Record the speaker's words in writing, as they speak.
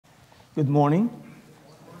Good morning.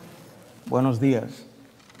 Buenos dias.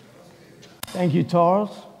 Thank you,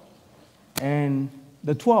 Charles. And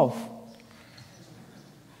the 12th.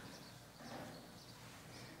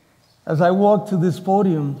 As I walked to this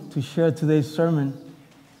podium to share today's sermon,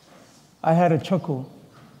 I had a chuckle.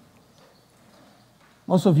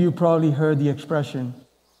 Most of you probably heard the expression,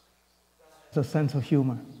 it's a sense of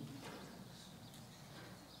humor.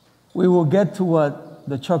 We will get to what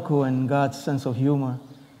the chuckle and God's sense of humor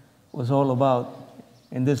was all about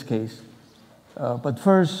in this case. But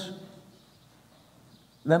first,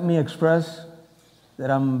 let me express that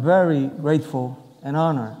I'm very grateful and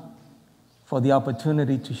honored for the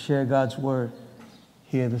opportunity to share God's word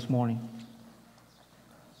here this morning.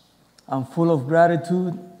 I'm full of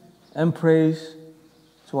gratitude and praise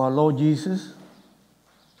to our Lord Jesus,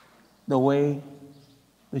 the way,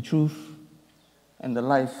 the truth, and the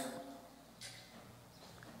life.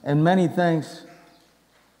 And many thanks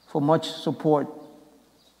for much support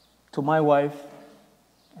to my wife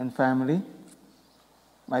and family,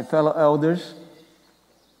 my fellow elders,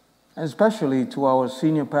 and especially to our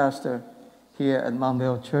senior pastor here at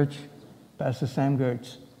Montvale Church, Pastor Sam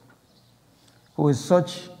Gertz, who is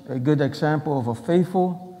such a good example of a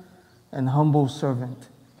faithful and humble servant.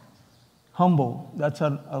 Humble, that's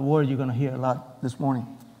a word you're going to hear a lot this morning.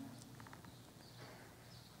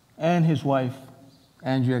 And his wife,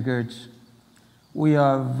 Andrea Gertz. We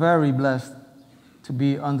are very blessed to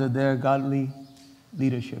be under their godly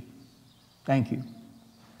leadership. Thank you.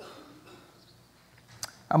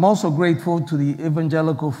 I'm also grateful to the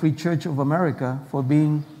Evangelical Free Church of America for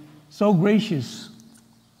being so gracious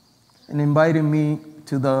in inviting me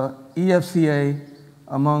to the EFCA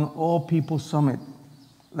Among All People Summit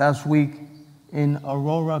last week in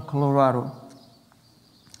Aurora, Colorado.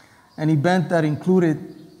 An event that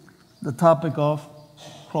included the topic of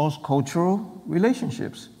cross-cultural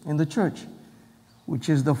relationships in the church, which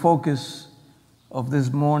is the focus of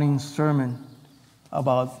this morning's sermon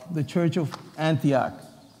about the Church of Antioch.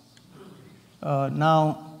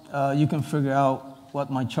 Now you can figure out what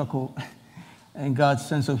my chuckle and God's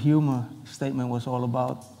sense of humor statement was all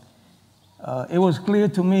about. It was clear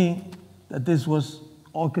to me that this was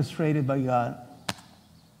orchestrated by God.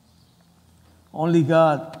 Only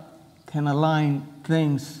God can align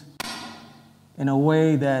things in a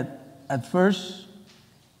way that at first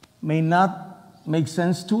may not make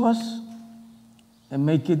sense to us and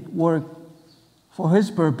make it work for His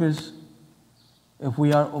purpose if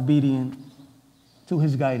we are obedient to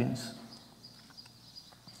His guidance.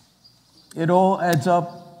 It all adds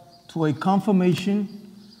up to a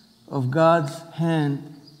confirmation of God's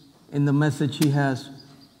hand in the message He has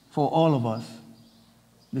for all of us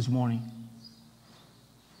this morning.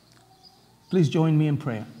 Please join me in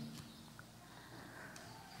prayer.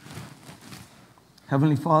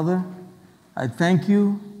 Heavenly Father, I thank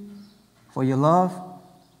you for your love.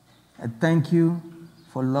 I thank you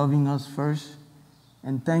for loving us first.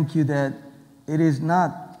 And thank you that it is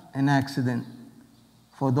not an accident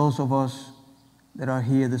for those of us that are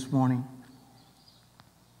here this morning.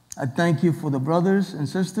 I thank you for the brothers and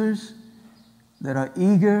sisters that are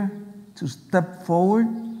eager to step forward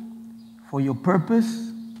for your purpose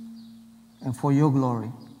and for your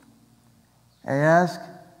glory. I ask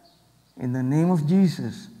in the name of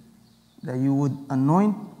Jesus that you would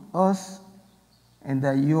anoint us and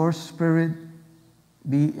that your Spirit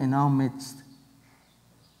be in our midst,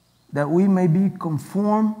 that we may be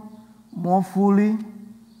conformed more fully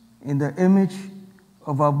in the image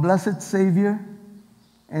of our blessed Savior,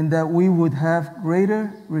 and that we would have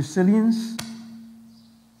greater resilience,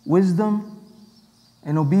 wisdom,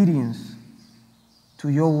 and obedience to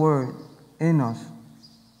your word in us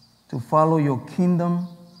to follow your kingdom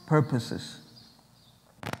purposes.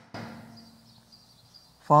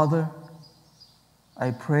 Father,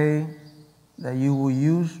 I pray that you will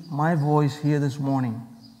use my voice here this morning.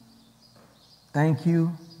 Thank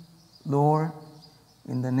you, Lord,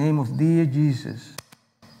 in the name of dear Jesus.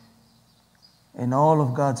 And all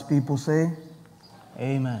of God's people say,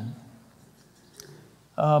 amen.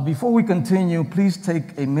 Before we continue, please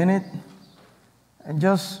take a minute and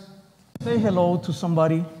just say hello to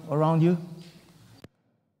somebody around you.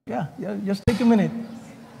 Yeah, just take a minute.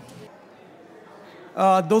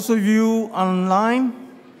 Those of you online,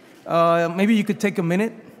 maybe you could take a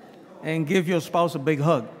minute and give your spouse a big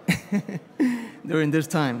hug during this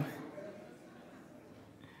time.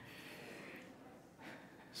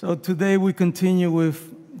 So today we continue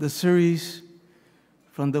with the series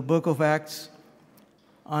from the book of Acts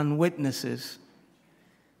on witnesses.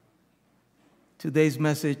 Today's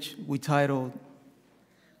message we titled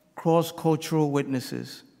Cross-Cultural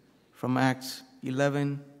Witnesses from Acts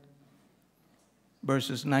 11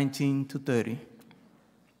 verses 19 to 30.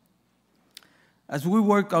 As we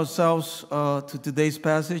work ourselves to today's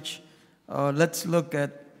passage, let's look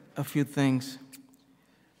at a few things.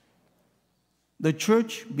 The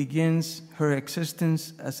church begins her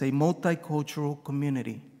existence as a multicultural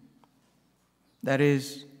community. That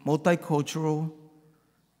is, multicultural,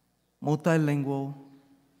 multilingual,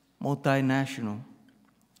 multinational,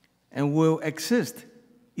 and will exist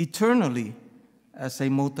eternally as a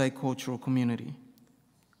multicultural community.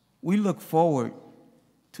 We look forward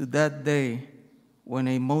to that day when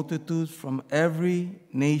a multitude from every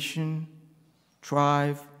nation,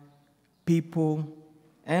 tribe, people,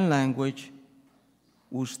 and language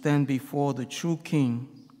will stand before the true King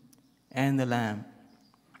and the Lamb.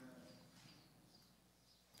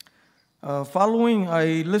 Following,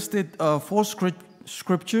 I listed 4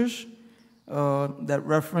 scriptures that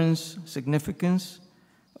reference significance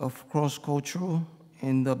of cross-cultural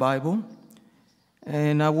in the Bible.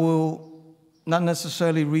 And I will not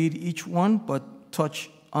necessarily read each one, but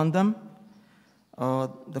touch on them.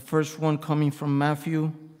 The first one coming from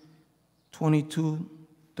Matthew 22,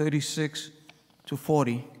 36 to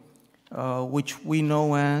 40, which we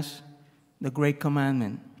know as the Great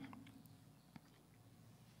Commandment.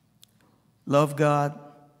 Love God,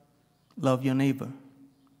 love your neighbor.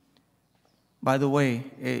 By the way,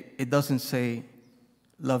 it doesn't say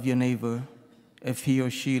love your neighbor if he or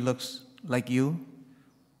she looks like you,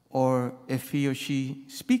 or if he or she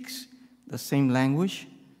speaks the same language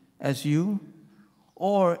as you,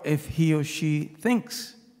 or if he or she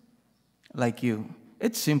thinks like you.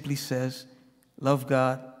 It simply says, love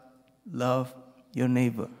God, love your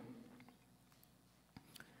neighbor.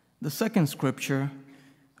 The second scripture,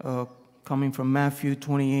 coming from Matthew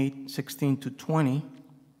 28, 16 to 20,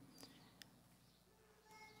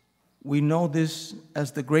 we know this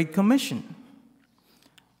as the Great Commission.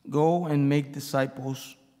 Go and make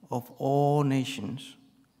disciples of all nations.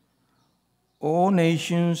 All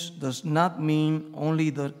nations does not mean only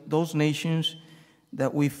those nations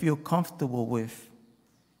that we feel comfortable with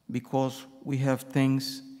because we have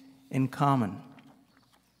things in common.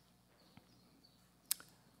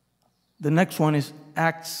 The next one is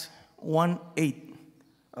Acts 1:8.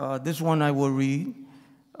 This one I will read.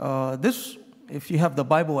 This, if you have the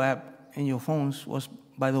Bible app in your phones, was,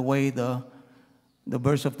 by the way, the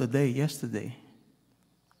verse of the day yesterday.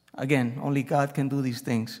 Again, only God can do these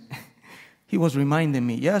things. He was reminding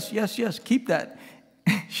me, yes, keep that.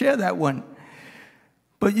 Share that one.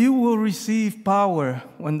 But you will receive power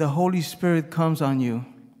when the Holy Spirit comes on you,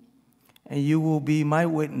 and you will be my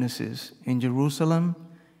witnesses in Jerusalem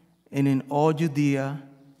and in all Judea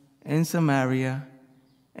and Samaria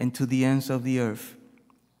and to the ends of the earth.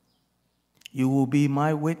 You will be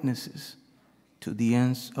my witnesses to the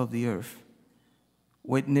ends of the earth.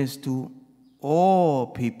 Witness to all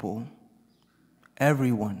people,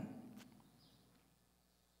 everyone.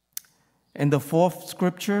 And the fourth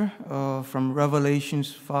scripture from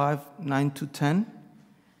Revelations 5, 9 to 10,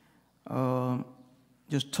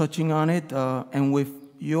 just touching on it, and with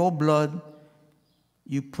your blood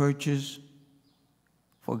you purchase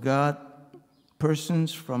for God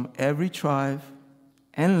persons from every tribe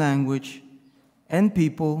and language and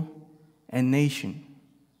people and nation.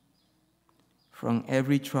 From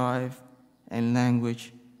every tribe and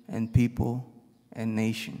language and people and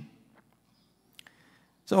nation.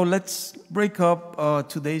 So let's break up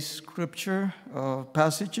today's scripture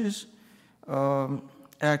passages,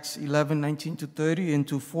 Acts 11, 19 to 30,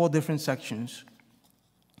 into 4 different sections.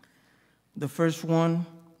 The first one,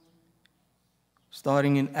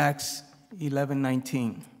 starting in Acts 11,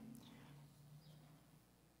 19.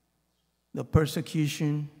 The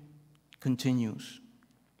persecution continues.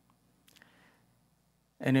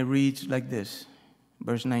 And it reads like this,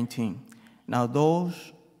 verse 19. Now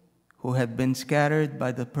those who had been scattered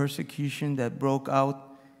by the persecution that broke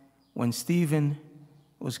out when Stephen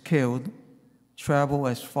was killed traveled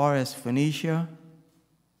as far as Phoenicia,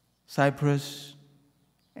 Cyprus,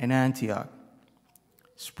 and Antioch,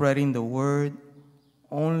 spreading the word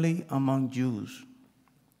only among Jews.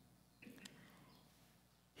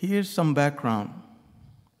 Here's some background.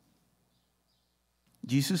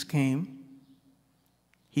 Jesus came.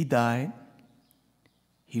 He died,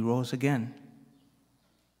 he rose again.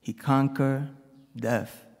 He conquered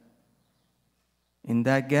death. In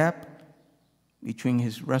that gap between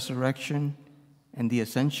his resurrection and the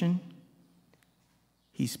ascension,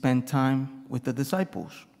 he spent time with the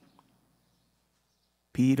disciples.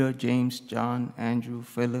 Peter, James, John, Andrew,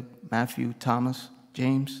 Philip, Matthew, Thomas,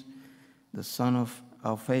 James, the son of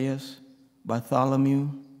Alphaeus, Bartholomew,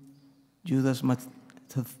 Judas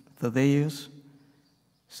Thaddeus,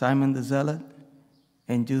 Simon the Zealot,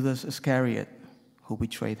 and Judas Iscariot, who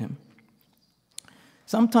betrayed him.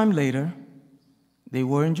 Sometime later, they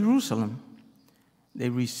were in Jerusalem. They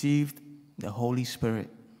received the Holy Spirit.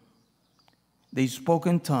 They spoke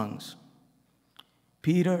in tongues.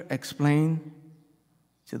 Peter explained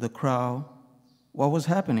to the crowd what was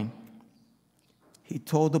happening. He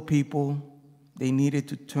told the people they needed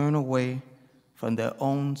to turn away from their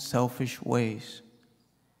own selfish ways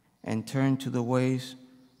and turn to the ways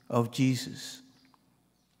of Jesus.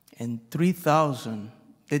 And 3,000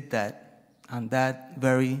 did that on that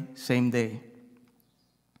very same day.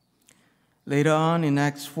 Later on in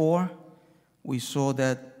Acts 4, we saw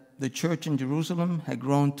that the church in Jerusalem had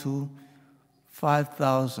grown to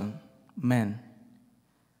 5,000 men,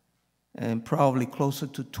 and probably closer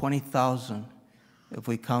to 20,000 if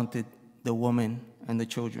we counted the women and the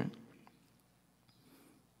children.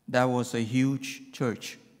 That was a huge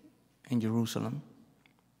church in Jerusalem.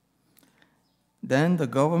 Then the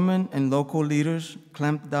government and local leaders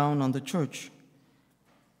clamped down on the church.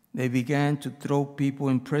 They began to throw people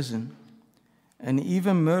in prison and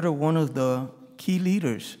even murder one of the key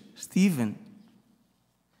leaders, Stephen.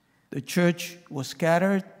 The church was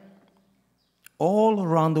scattered all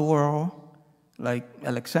around the world, like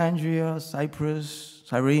Alexandria, Cyprus,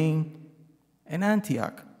 Cyrene, and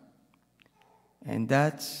Antioch. And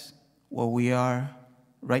that's where we are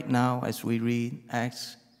right now as we read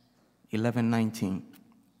Acts 11:19.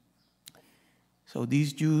 So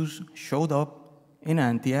these Jews showed up in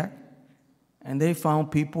Antioch, and they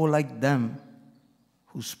found people like them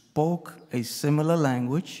who spoke a similar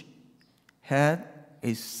language, had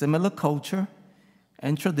a similar culture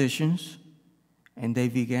and traditions, and they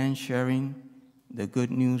began sharing the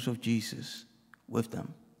good news of Jesus with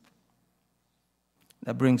them.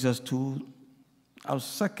 That brings us to our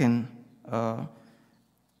second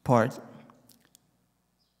part.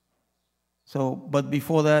 But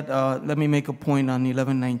before that, let me make a point on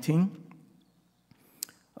 11:19.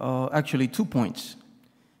 Actually, 2 points.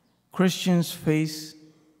 Christians face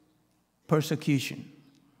persecution.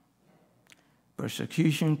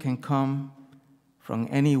 Persecution can come from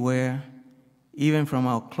anywhere, even from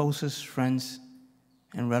our closest friends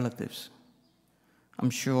and relatives. I'm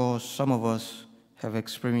sure some of us have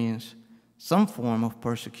experienced some form of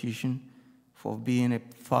persecution for being a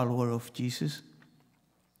follower of Jesus.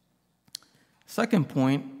 Second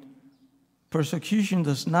point, persecution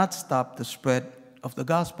does not stop the spread of the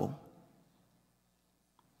gospel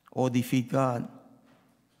or defeat God.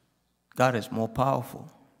 God is more powerful.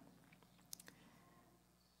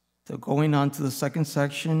 So going on to the second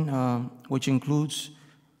section, which includes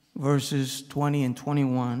verses 20 and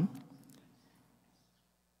 21,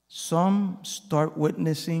 some start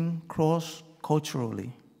witnessing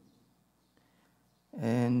cross-culturally.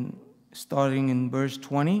 And starting in verse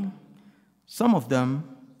 20, some of them,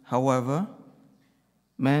 however,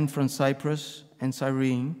 men from Cyprus and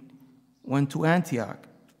Cyrene, went to Antioch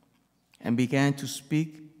and began to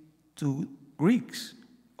speak to Greeks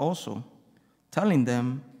also, telling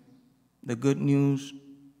them the good news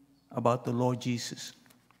about the Lord Jesus.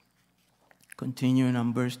 Continuing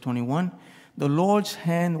on verse 21, the Lord's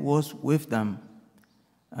hand was with them,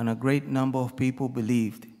 and a great number of people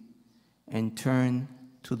believed and turned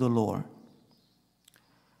to the Lord.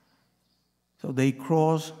 So they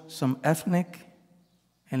crossed some ethnic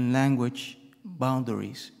and language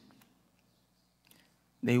boundaries.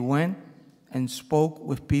 They went and spoke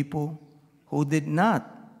with people who did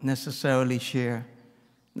not necessarily share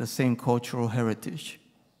the same cultural heritage,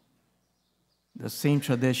 the same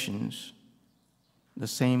traditions, the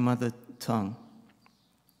same mother tongue.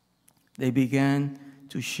 They began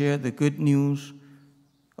to share the good news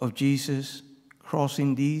of Jesus,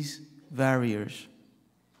 crossing these barriers.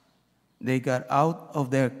 They got out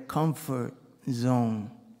of their comfort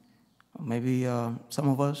zone. Maybe some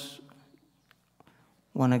of us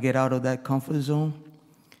want to get out of that comfort zone.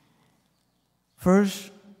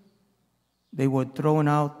 First, they were thrown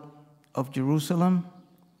out of Jerusalem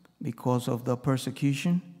because of the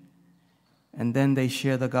persecution, and then they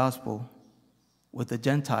shared the gospel with the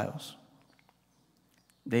Gentiles.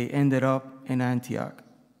 They ended up in Antioch.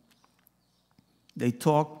 They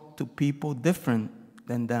talked to people different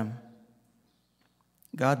than them.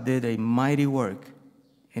 God did a mighty work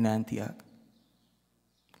in Antioch.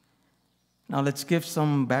 Now let's give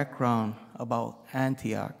some background about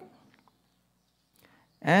Antioch.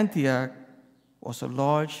 Antioch was a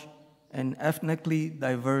large and ethnically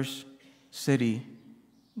diverse city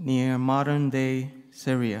near modern-day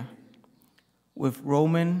Syria, with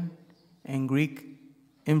Roman and Greek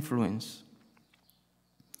influence.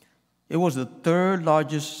 It was the third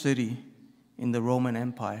largest city in the Roman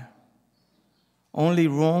Empire. Only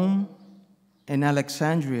Rome and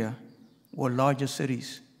Alexandria were larger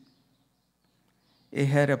cities. It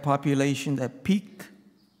had a population that peaked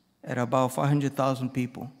at about 500,000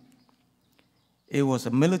 people. It was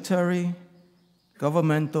a military,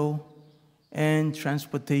 governmental, and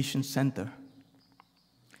transportation center.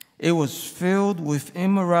 It was filled with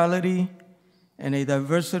immorality and a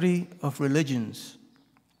diversity of religions.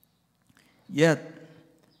 Yet,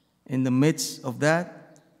 in the midst of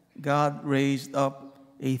that, God raised up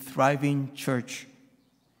a thriving church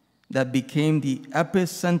that became the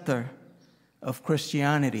epicenter of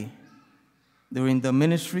Christianity during the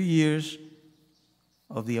ministry years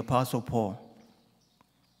of the Apostle Paul.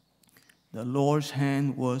 The Lord's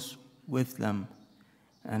hand was with them,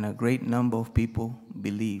 and a great number of people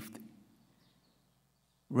believed.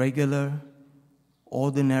 Regular,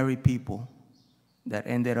 ordinary people that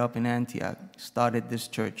ended up in Antioch started this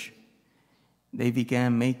church. They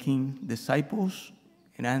began making disciples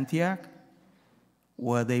in Antioch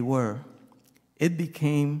where they were. It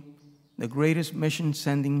became the greatest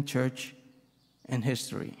mission-sending church in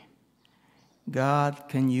history. God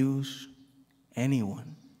can use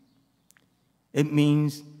anyone. It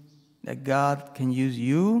means that God can use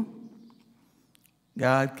you,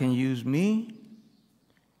 God can use me,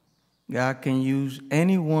 God can use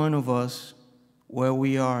any one of us where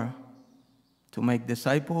we are to make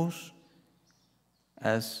disciples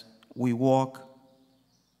as we walk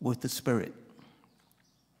with the Spirit.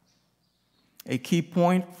 A key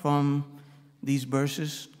point from these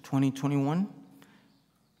verses, 20-21,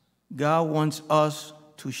 God wants us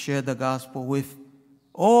to share the gospel with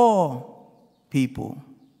all people,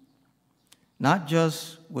 not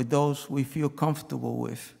just with those we feel comfortable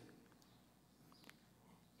with.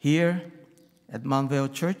 Here at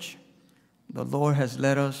Montvale Church, the Lord has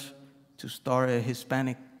led us to start a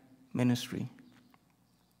Hispanic ministry.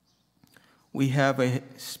 We have a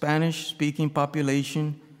Spanish-speaking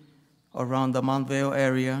population around the Montvale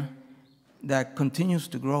area that continues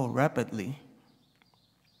to grow rapidly.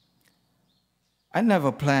 I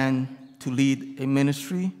never planned to lead a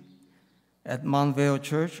ministry at Montvale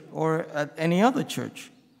Church or at any other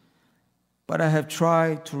church, but I have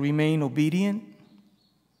tried to remain obedient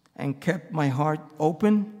and kept my heart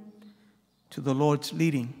open to the Lord's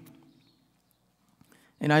leading.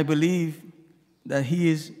 And I believe that He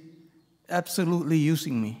is absolutely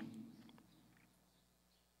using me.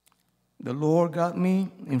 The Lord got me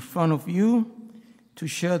in front of you to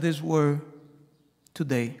share this word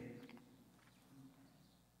today.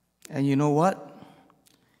 And you know what?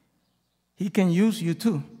 He can use you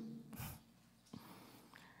too.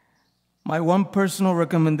 My one personal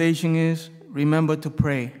recommendation is remember to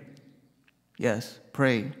pray. Yes,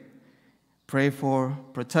 pray. Pray for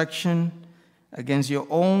protection against your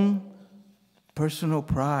own personal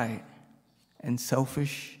pride and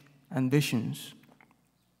selfish ambitions.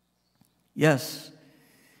 Yes,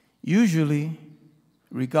 usually,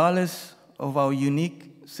 regardless of our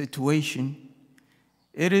unique situation,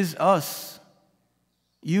 it is us,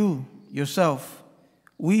 you, yourself,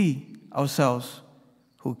 we ourselves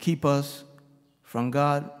who keep us from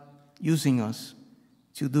God using us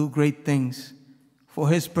to do great things for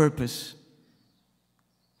His purpose,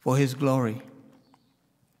 for His glory.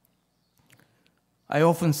 I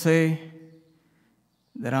often say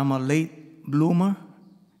that I'm a late bloomer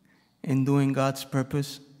in doing God's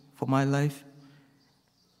purpose for my life,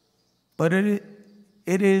 but it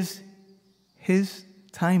is His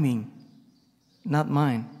timing, not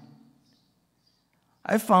mine.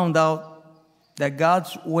 I found out that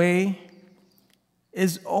God's way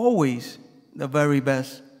is always the very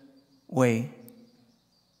best way,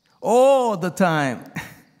 all the time.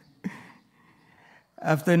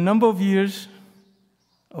 After a number of years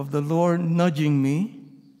of the Lord nudging me,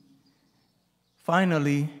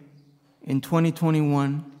 finally, in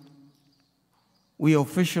 2021, we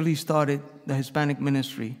officially started the Hispanic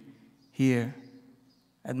ministry here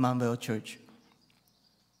at Montvale Church.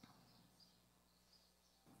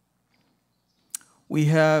 We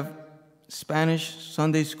have Spanish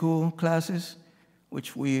Sunday school classes,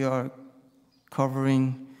 which we are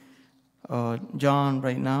covering John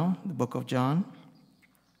right now, the book of John.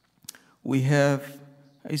 We have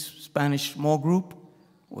a Spanish small group,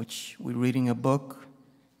 which we're reading a book,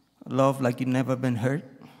 Love Like You've Never Been Hurt.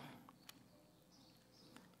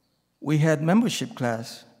 We had membership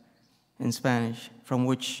class in Spanish, from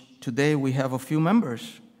which today we have a few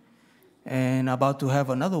members, and about to have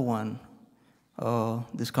another one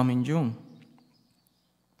this coming June.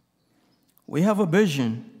 We have a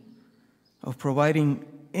vision of providing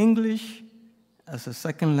English as a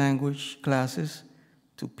second language classes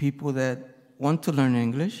to people that want to learn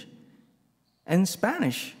English and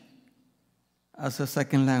Spanish as a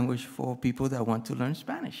second language for people that want to learn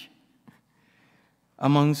Spanish,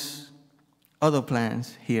 amongst other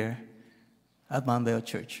plans here at Montvale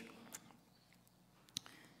Church.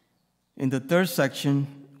 In the third section,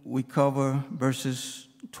 we cover verses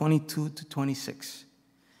 22 to 26.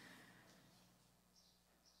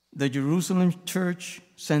 The Jerusalem church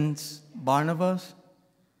sends Barnabas.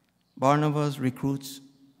 Barnabas recruits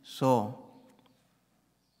Saul.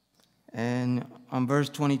 And on verse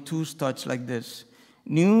 22 starts like this.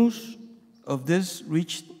 News of this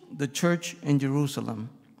reached the church in Jerusalem,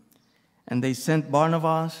 and they sent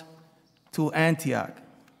Barnabas to Antioch.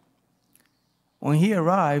 When he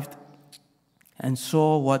arrived and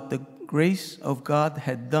saw what the grace of God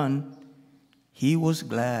had done, he was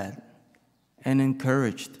glad and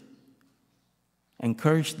encouraged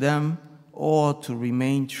them all to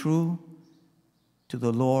remain true to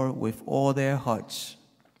the Lord with all their hearts.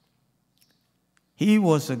 He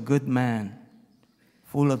was a good man,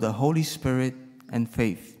 full of the Holy Spirit and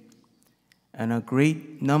faith, and a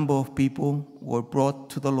great number of people were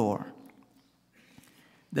brought to the Lord.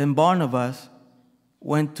 Then Barnabas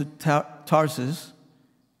went to Tarsus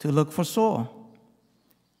to look for Saul,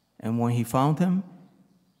 and when he found him,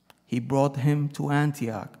 he brought him to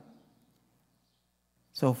Antioch.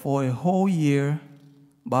 So for a whole year,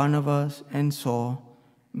 Barnabas and Saul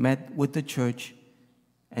met with the church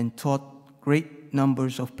and taught great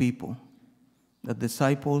numbers of people. The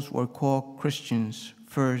disciples were called Christians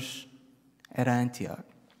first at Antioch.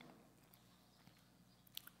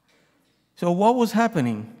 So what was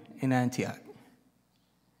happening in Antioch?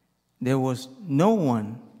 There was no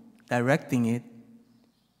one directing it,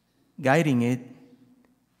 guiding it,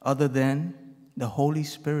 other than the Holy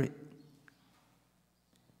Spirit.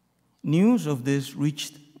 News of this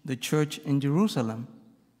reached the church in Jerusalem,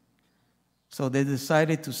 so they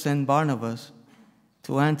decided to send Barnabas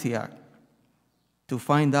to Antioch to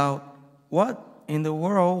find out what in the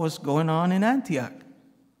world was going on in Antioch.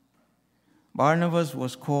 Barnabas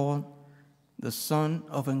was called the son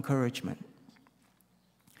of encouragement.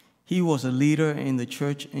 He was a leader in the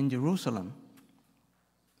church in Jerusalem.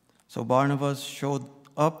 So Barnabas showed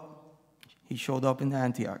up in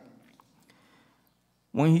Antioch.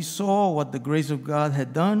 When he saw what the grace of God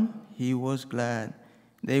had done, he was glad.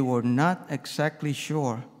 They were not exactly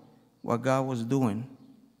sure what God was doing,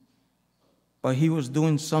 but he was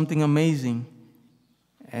doing something amazing,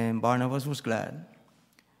 and Barnabas was glad.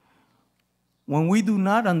 When we do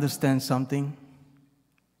not understand something,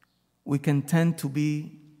 we can tend to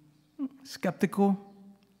be skeptical.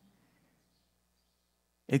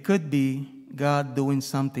 It could be God doing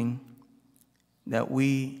something that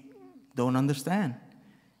we don't understand,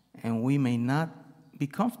 and we may not be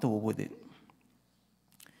comfortable with it.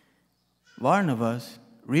 Barnabas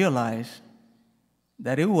realized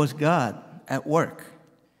that it was God at work,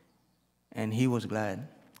 and he was glad.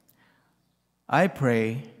 I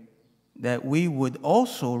pray that we would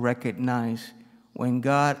also recognize when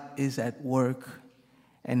God is at work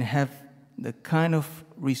and have the kind of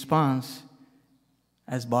response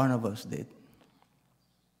as Barnabas did.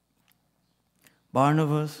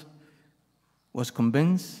 Barnabas was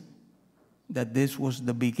convinced that this was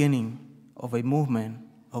the beginning of a movement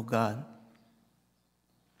of God.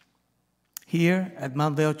 Here at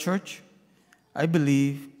Montvale Church, I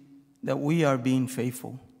believe that we are being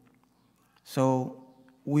faithful. So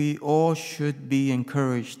we all should be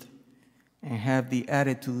encouraged and have the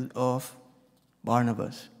attitude of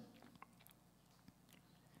Barnabas.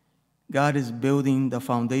 God is building the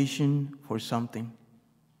foundation for something.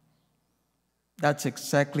 That's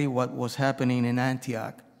exactly what was happening in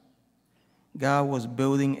Antioch. God was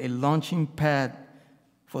building a launching pad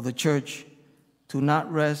for the church to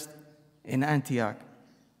not rest in Antioch,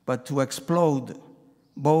 but to explode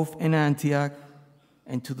both in Antioch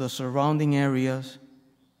and to the surrounding areas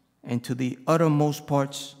and to the uttermost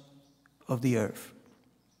parts of the earth.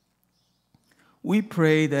 We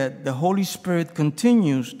pray that the Holy Spirit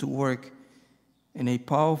continues to work in a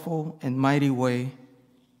powerful and mighty way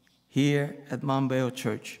here at Montvale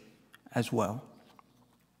Church as well.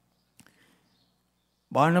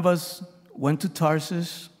 Barnabas went to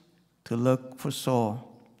Tarsus to look for Saul.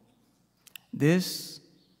 This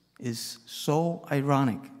is so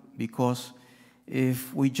ironic because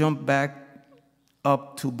if we jump back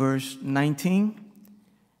up to verse 19,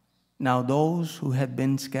 now those who had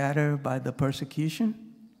been scattered by the persecution,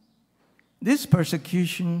 this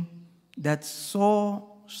persecution that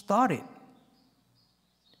Saul started,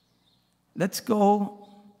 let's go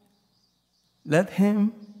get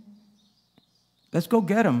him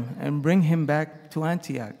and bring him back to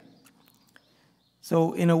Antioch.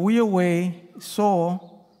 So in a weird way,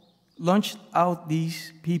 Saul launched out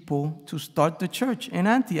these people to start the church in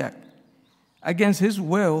Antioch against his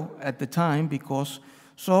will at the time, because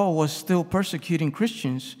Saul was still persecuting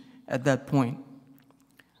Christians at that point.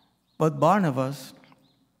 But Barnabas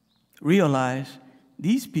realized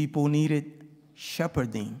these people needed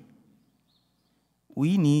shepherding.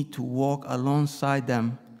 We need to walk alongside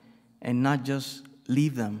them and not just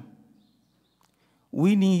leave them.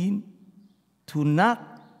 We need to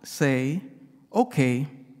not say, okay,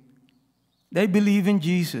 they believe in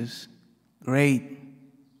Jesus. Great.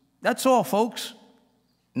 That's all, folks.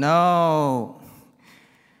 No.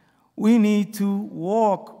 We need to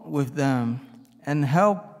walk with them and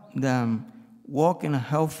help them walk in a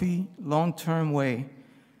healthy, long-term way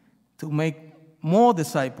to make more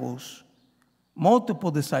disciples,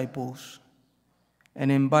 multiple disciples,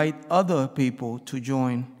 and invite other people to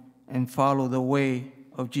join and follow the way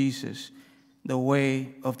of Jesus, the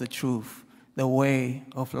way of the truth, the way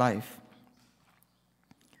of life.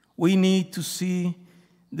 We need to see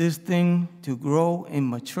this thing to grow in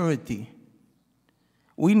maturity.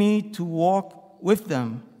 We need to walk with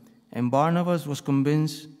them, and Barnabas was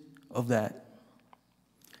convinced of that.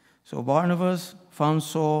 So Barnabas found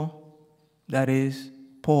Saul, that is,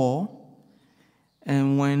 Paul,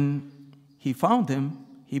 and when he found him,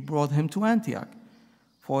 he brought him to Antioch.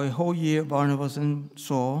 For a whole year, Barnabas and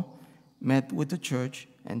Saul met with the church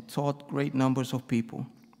and taught great numbers of people.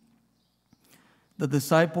 The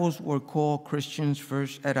disciples were called Christians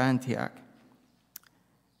first at Antioch.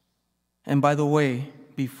 And by the way,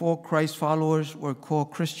 before Christ followers were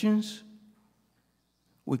called Christians,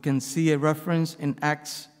 we can see a reference in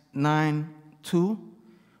Acts 9:2,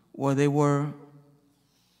 where they were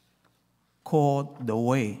called the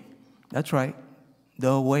Way. That's right,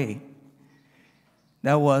 the Way.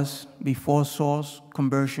 That was before Saul's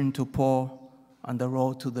conversion to Paul on the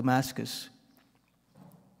road to Damascus.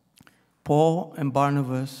 Paul and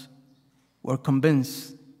Barnabas were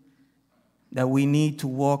convinced that we need to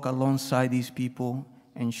walk alongside these people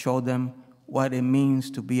and show them what it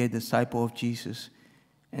means to be a disciple of Jesus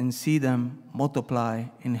and see them multiply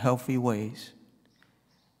in healthy ways.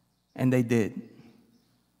 And they did.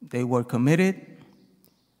 They were committed,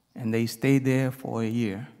 and they stayed there for a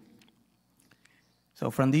year. So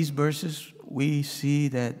from these verses, we see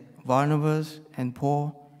that Barnabas and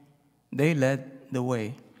Paul, they led the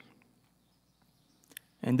way.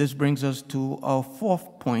 And this brings us to our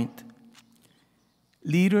fourth point.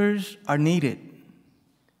 Leaders are needed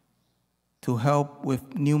to help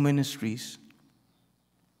with new ministries.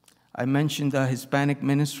 I mentioned the Hispanic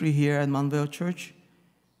ministry here at Montvale Church.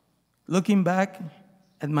 Looking back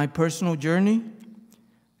at my personal journey,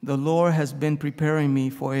 the Lord has been preparing me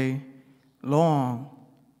for a long,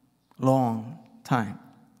 long time.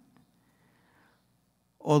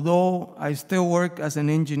 Although I still work as an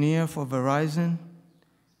engineer for Verizon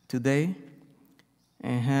today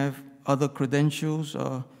and have other credentials,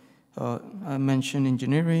 I mentioned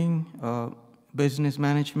engineering, business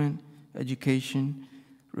management, education,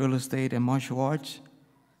 real estate, and martial arts.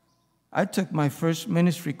 I took my first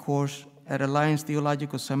ministry course at Alliance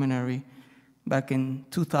Theological Seminary back in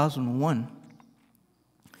 2001.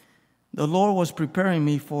 The Lord was preparing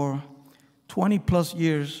me for 20 plus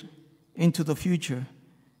years into the future,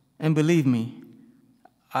 and believe me,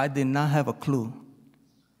 I did not have a clue.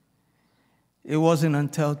 It wasn't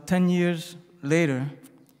until 10 years later,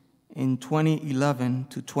 in 2011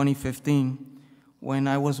 to 2015, when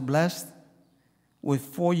I was blessed with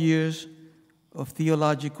 4 years of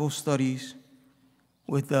theological studies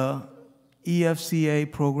with the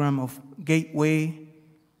EFCA program of Gateway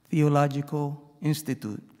Theological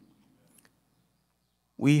Institute.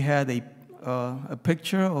 We had a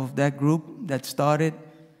picture of that group that started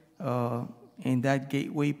in that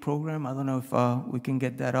Gateway program. I don't know if we can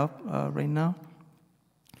get that up right now.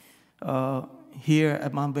 Here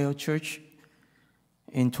at Montvale Church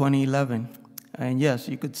in 2011. And yes,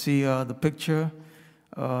 you could see the picture.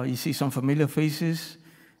 You see some familiar faces.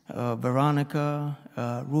 Veronica,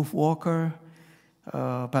 Ruth Walker,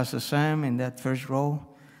 Pastor Sam in that first row.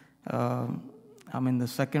 I'm in the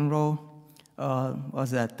second row.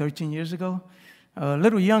 Was that 13 years ago? A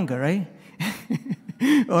little younger, right?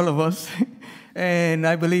 All of us. And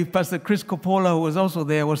I believe Pastor Chris Coppola, who was also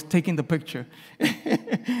there, was taking the picture.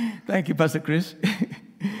 Thank you, Pastor Chris.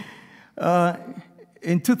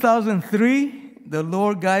 In 2003, the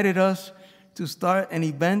Lord guided us to start an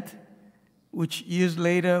event, which years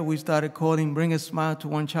later we started calling Bring a Smile to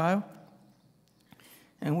One Child.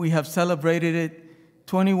 And we have celebrated it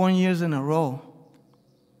 21 years in a row,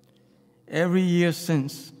 every year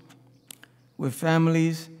since, with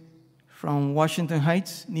families from Washington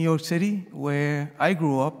Heights, New York City, where I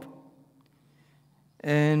grew up,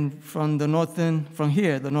 and from the northern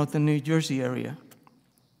New Jersey area.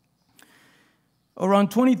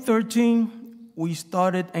 Around 2013, we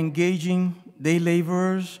started engaging day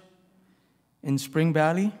laborers in Spring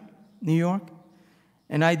Valley, New York,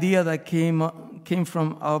 an idea that came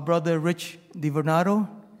from our brother Rich DiVernato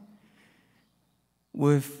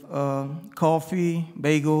with coffee,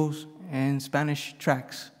 bagels, and Spanish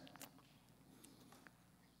tracts.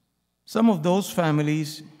 Some of those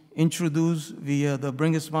families introduced via the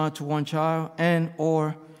Bring a Smile to One Child and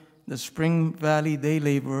or the Spring Valley Day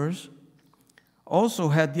Laborers also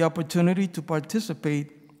had the opportunity to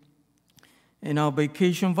participate in our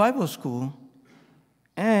vacation Bible school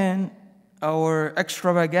and our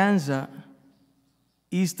extravaganza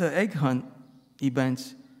Easter egg hunt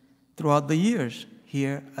events throughout the years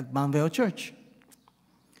here at Montvale Church.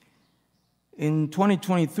 In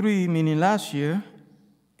 2023, meaning last year,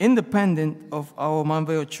 independent of our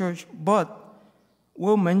Montvale Church, but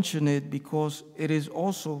we'll mention it because it is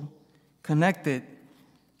also connected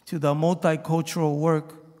to the multicultural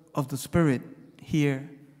work of the Spirit here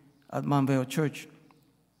at Montvale Church.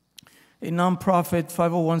 A nonprofit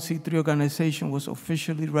 501c3 organization was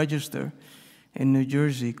officially registered in New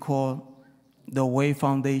Jersey called the Way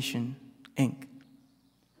Foundation, Inc.,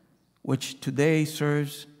 which today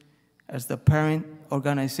serves as the parent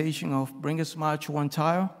organization of Bring a Smile to One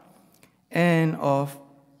Child and of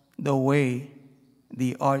The Way,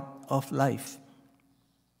 the Art of Life.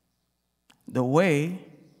 The Way,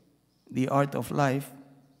 the Art of Life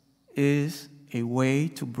is a way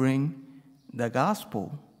to bring the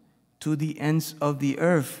gospel to the ends of the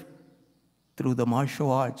earth through the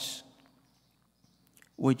martial arts,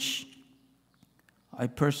 which I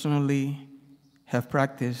personally have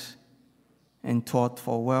practiced and taught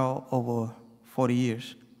for well over 40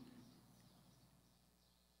 years.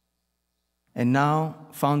 And now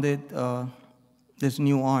founded this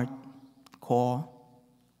new art called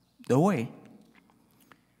The Way,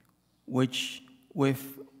 which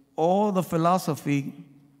with all the philosophy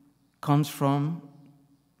comes from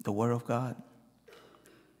the Word of God.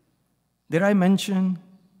 Did I mention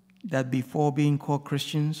that before being called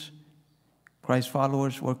Christians, Christ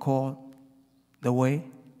followers were called the Way?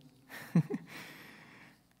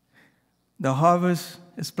 The harvest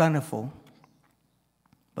is plentiful,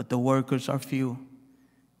 but the workers are few,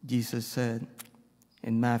 Jesus said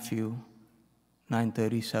in Matthew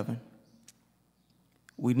 9:37.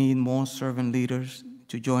 We need more servant leaders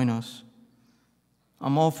to join us.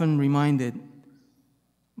 I'm often reminded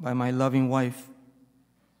by my loving wife,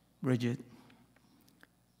 Bridget,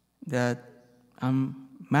 that I'm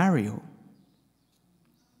Mario,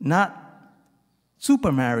 not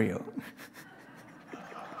Super Mario.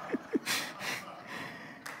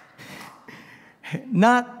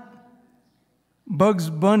 Not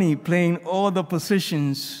Bugs Bunny playing all the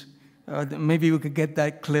positions. Maybe we could get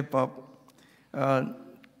that clip up.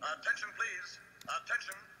 Attention, please.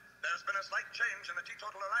 Attention. There's been a slight change in the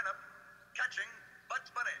teetotaler lineup. Catching,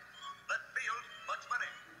 Bugs Bunny. Left field, Bugs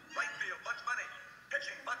Bunny. Right field, Bugs Bunny.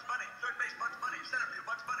 Pitching, Bugs Bunny. Third base, Bugs Bunny. Center field,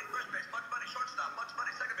 Bugs Bunny. First base, Bugs Bunny. Shortstop, Bugs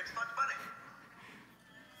Bunny. Second base, Bugs Bunny.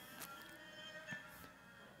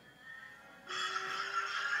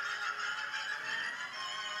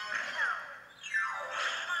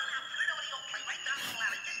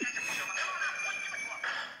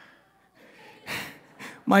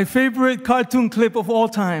 My favorite cartoon clip of all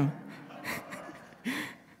time.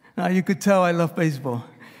 Now you could tell I love baseball.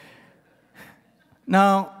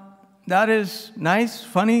 Now, that is nice,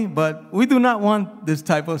 funny, but we do not want this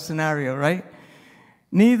type of scenario, right?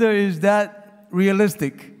 Neither is that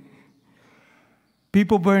realistic.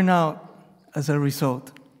 People burn out as a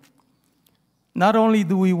result. Not only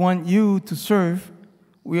do we want you to serve,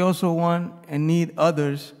 we also want and need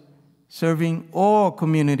others serving all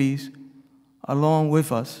communities along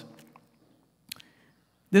with us.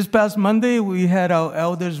 This past Monday, we had our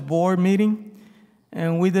elders board meeting,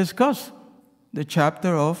 and we discussed the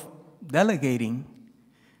chapter of delegating,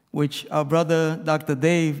 which our brother Dr.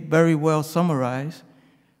 Dave very well summarized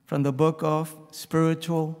from the book of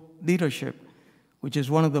Spiritual Leadership, which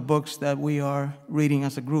is one of the books that we are reading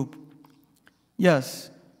as a group.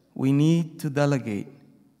 Yes, we need to delegate,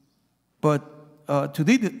 but to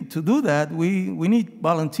do that, we need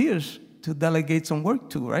volunteers to delegate some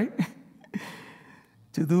work to, right?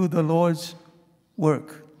 To do the Lord's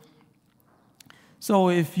work. So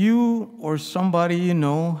if you or somebody you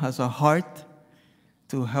know has a heart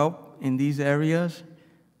to help in these areas,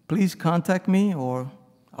 please contact me or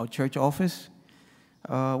our church office.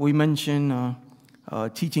 We mentioned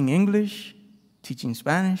teaching English, teaching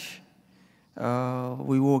Spanish,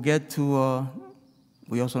 We will get to,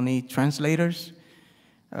 we also need translators.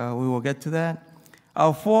 We will get to that.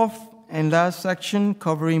 Our fourth and last section,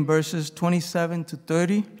 covering verses 27 to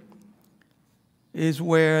 30, is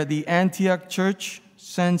where the Antioch church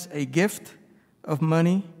sends a gift of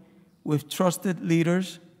money with trusted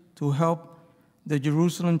leaders to help the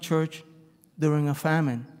Jerusalem church during a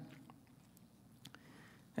famine.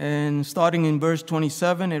 And starting in verse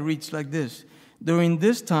 27, it reads like this. During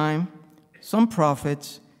this time, some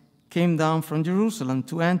prophets came down from Jerusalem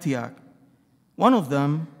to Antioch. One of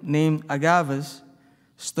them, named Agabus,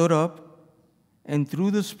 stood up and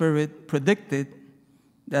through the Spirit predicted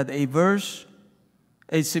that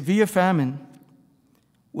a severe famine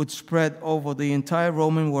would spread over the entire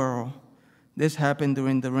Roman world. This happened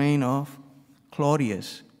during the reign of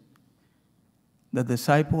Claudius. The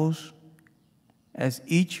disciples, as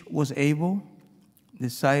each was able,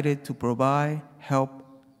 decided to provide help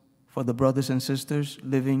for the brothers and sisters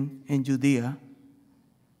living in Judea.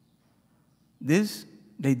 This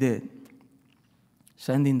they did,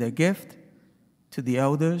 sending their gift to the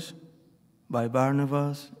elders by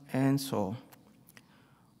Barnabas and Saul.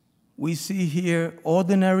 We see here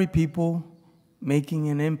ordinary people making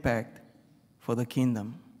an impact for the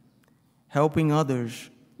kingdom, helping others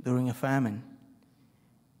during a famine.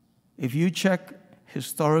 If you check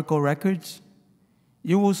historical records,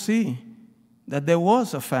 you will see that there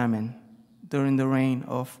was a famine during the reign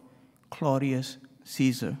of Claudius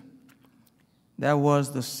Caesar. That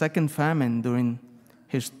was the second famine during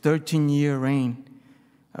his 13-year reign,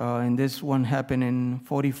 and this one happened in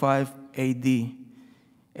 45 AD.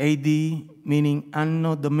 AD meaning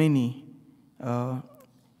Anno Domini,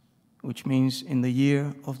 which means in the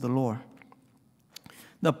year of the Lord.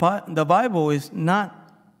 The Bible is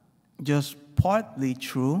not just partly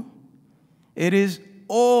true. It is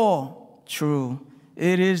all true.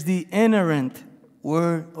 It is the inerrant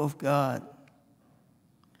Word of God.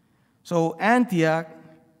 So Antioch,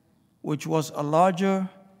 which was a larger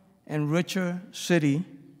and richer city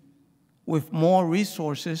with more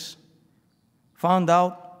resources, found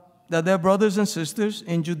out that their brothers and sisters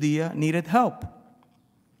in Judea needed help.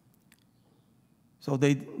 So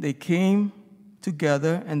they came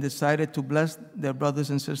together and decided to bless their brothers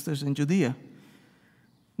and sisters in Judea.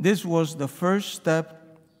 This was the first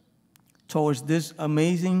step towards this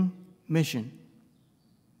amazing mission.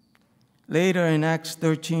 Later in Acts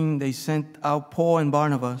 13, they sent out Paul and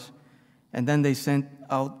Barnabas, and then they sent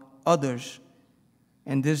out others.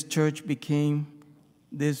 And this church became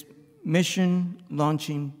this mission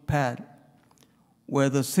launching pad where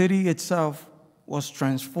the city itself was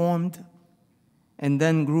transformed and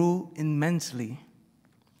then grew immensely.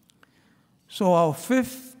 So our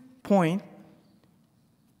fifth point,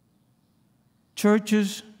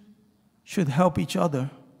 churches should help each other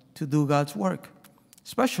to do God's work,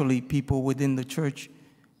 especially people within the church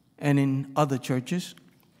and in other churches.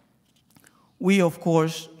 We, of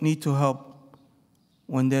course, need to help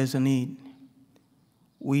when there's a need.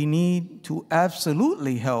 We need to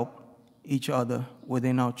absolutely help each other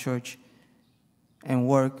within our church and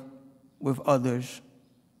work with other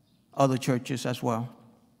churches as well.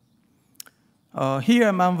 Here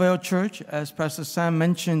at Montvale Church, as Pastor Sam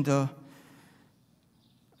mentioned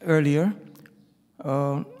earlier,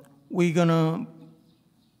 we're going to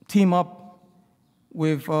team up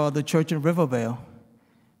with the church in Rivervale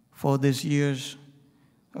for this year's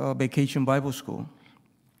Vacation Bible School.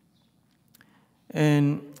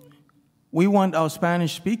 And we want our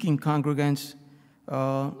Spanish-speaking congregants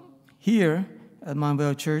here at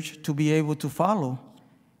Montvale Church to be able to follow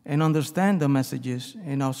and understand the messages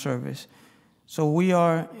in our service. So we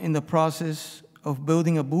are in the process of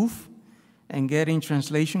building a booth and getting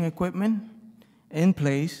translation equipment in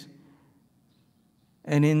place.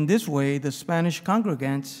 And in this way, the Spanish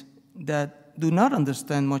congregants that do not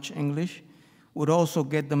understand much English would also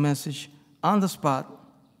get the message on the spot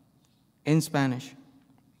in Spanish.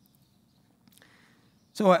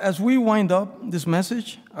 So as we wind up this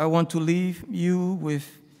message, I want to leave you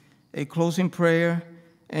with a closing prayer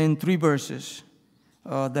and 3 verses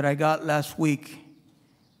that I got last week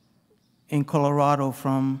in Colorado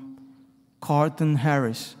from Carlton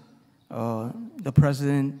Harris, the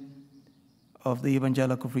president of the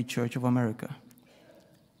Evangelical Free Church of America.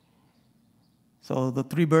 So the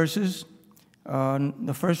 3 verses,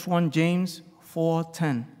 the first one, James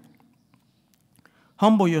 4:10.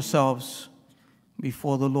 Humble yourselves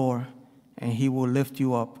before the Lord, and he will lift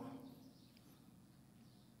you up.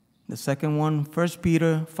 The second one, 1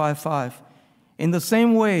 Peter 5:5. In the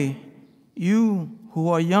same way, you who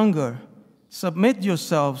are younger, submit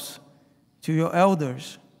yourselves to your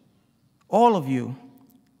elders. All of you,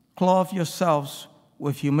 Clothe yourselves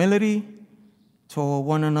with humility toward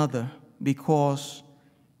one another, because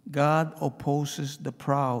God opposes the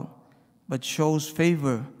proud, but shows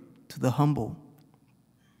favor to the humble.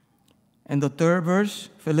 And the third verse,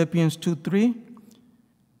 Philippians 2:3,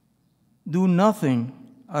 do nothing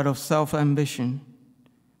out of self-ambition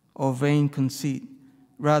or vain conceit.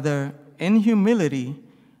 Rather, in humility,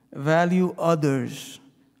 value others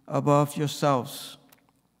above yourselves.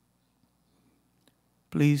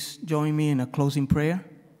 Please join me in a closing prayer.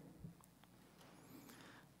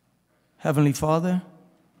 Heavenly Father,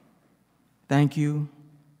 thank you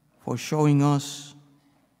for showing us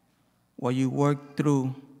what you worked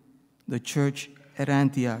through the church at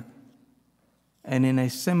Antioch. And in a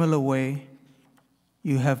similar way,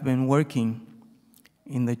 you have been working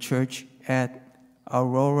in the church at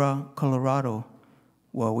Aurora, Colorado,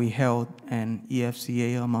 where we held an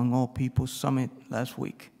EFCA Among All People Summit last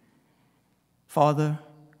week. Father,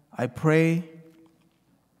 I pray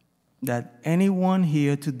that anyone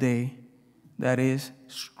here today that is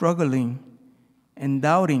struggling and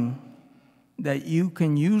doubting that you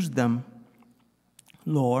can use them,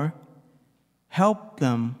 Lord, help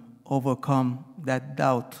them overcome that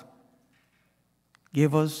doubt.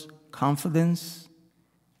 Give us confidence,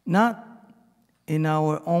 not in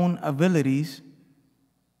our own abilities,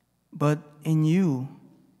 but in you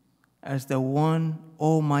as the one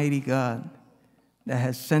Almighty God that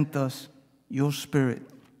has sent us your Spirit.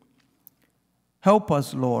 Help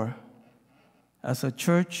us, Lord, as a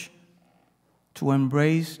church to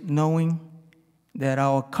embrace knowing that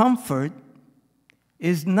our comfort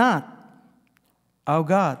is not our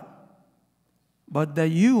God, but that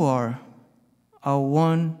you are our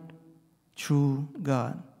one true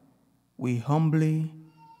God. We humbly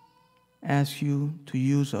ask you to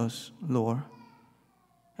use us, Lord,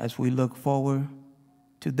 as we look forward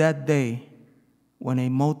to that day when a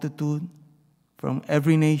multitude from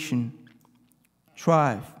every nation,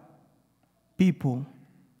 tribe, people,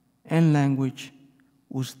 and language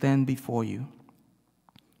will stand before you.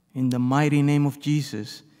 In the mighty name of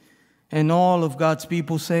Jesus, and all of God's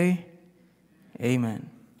people say, amen.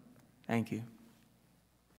 Thank you.